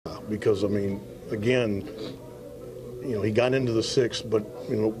because, I mean, again, you know, he got into the sixth, but,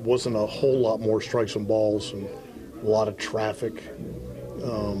 you know, it wasn't a whole lot more strikes and balls and a lot of traffic.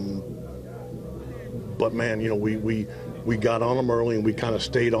 But, man, you know, we got on them early and we kind of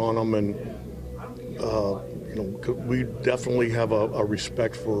stayed on them, and, you know, we definitely have a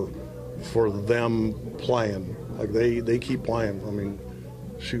respect for them playing. Like, they keep playing. I mean,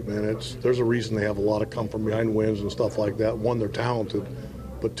 shoot, man, there's a reason they have a lot of come from behind wins and stuff like that. One, they're talented,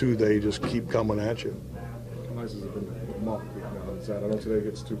 but two, they just keep coming at you. How nice has it been with Muff being out of that? I know today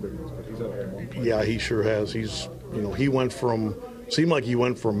gets 2 big ones, but he's had a whole month. Yeah, he sure has. He's, you know, seemed like he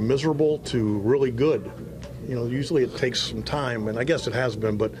went from miserable to really good. You know, usually it takes some time, and I guess it has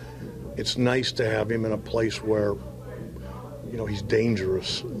been, but it's nice to have him in a place where, you know, he's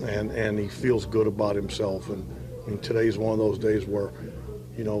dangerous and he feels good about himself. And I mean, today's one of those days where,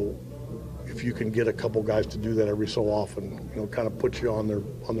 you know, if you can get a couple guys to do that every so often, you know, kind of put you on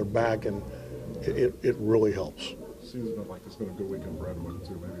their back, and it really helps. Seems like it's been a good weekend for Edwin,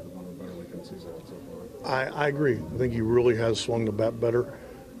 too. Maybe one of the better weekends he's had so far. I agree. I think he really has swung the bat better.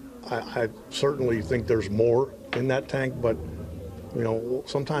 I certainly think there's more in that tank, but, you know,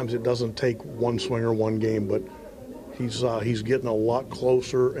 sometimes it doesn't take one swinger, one game, but he's getting a lot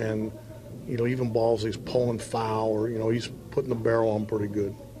closer, and, you know, even balls he's pulling foul, or, you know, he's putting the barrel on pretty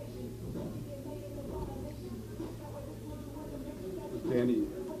good. Danny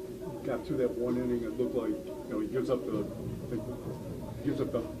got through that one inning. It looked like, you know, he gives up the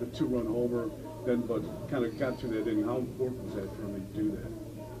 2-run homer, then but kind of got through that inning. How important was that for him to do that?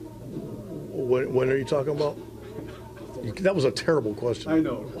 When are you talking about? That was a terrible question. I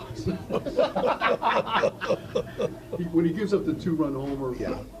know it was. When he gives up the 2-run homer,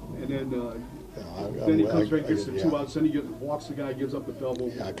 yeah, and then he comes back, gets the 2 outs, then he walks the guy, gives up the double.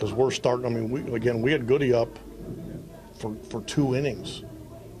 Yeah, because we're starting. I mean, we had Goody up for 2 innings,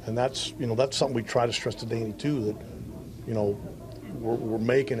 and that's, you know, that's something we try to stress to Danny too, that, you know, we're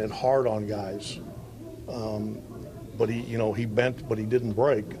making it hard on guys. But he bent, but he didn't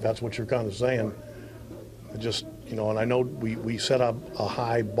break. That's what you're kind of saying. Just, you know, and I know we set up a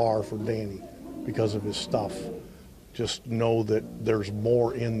high bar for Danny because of his stuff. Just know that there's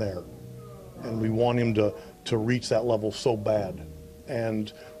more in there, and we want him to reach that level so bad.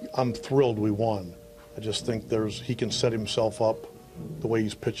 And I'm thrilled we won. I just think he can set himself up the way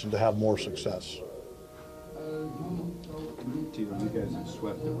he's pitching to have more success. You guys have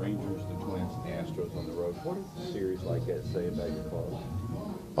swept the Rangers, the Twins, and the Astros on the road. What does a series like that say about your club?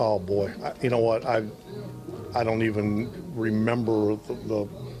 Oh boy, you know what? I don't even remember the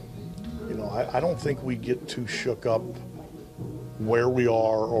you know, I don't think we get too shook up where we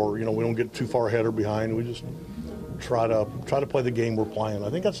are, or, you know, we don't get too far ahead or behind. We just try to play the game we're playing. I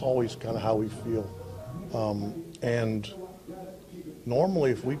think that's always kind of how we feel. And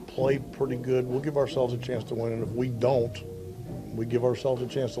normally, if we play pretty good, we'll give ourselves a chance to win, and if we don't, we give ourselves a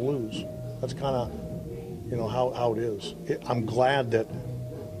chance to lose. That's kind of, you know, how it is. I'm glad that,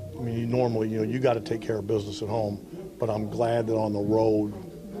 I mean, normally, you know, you got to take care of business at home, but I'm glad that on the road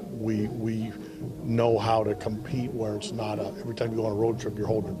we know how to compete where it's not every time you go on a road trip, you're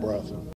holding your breath.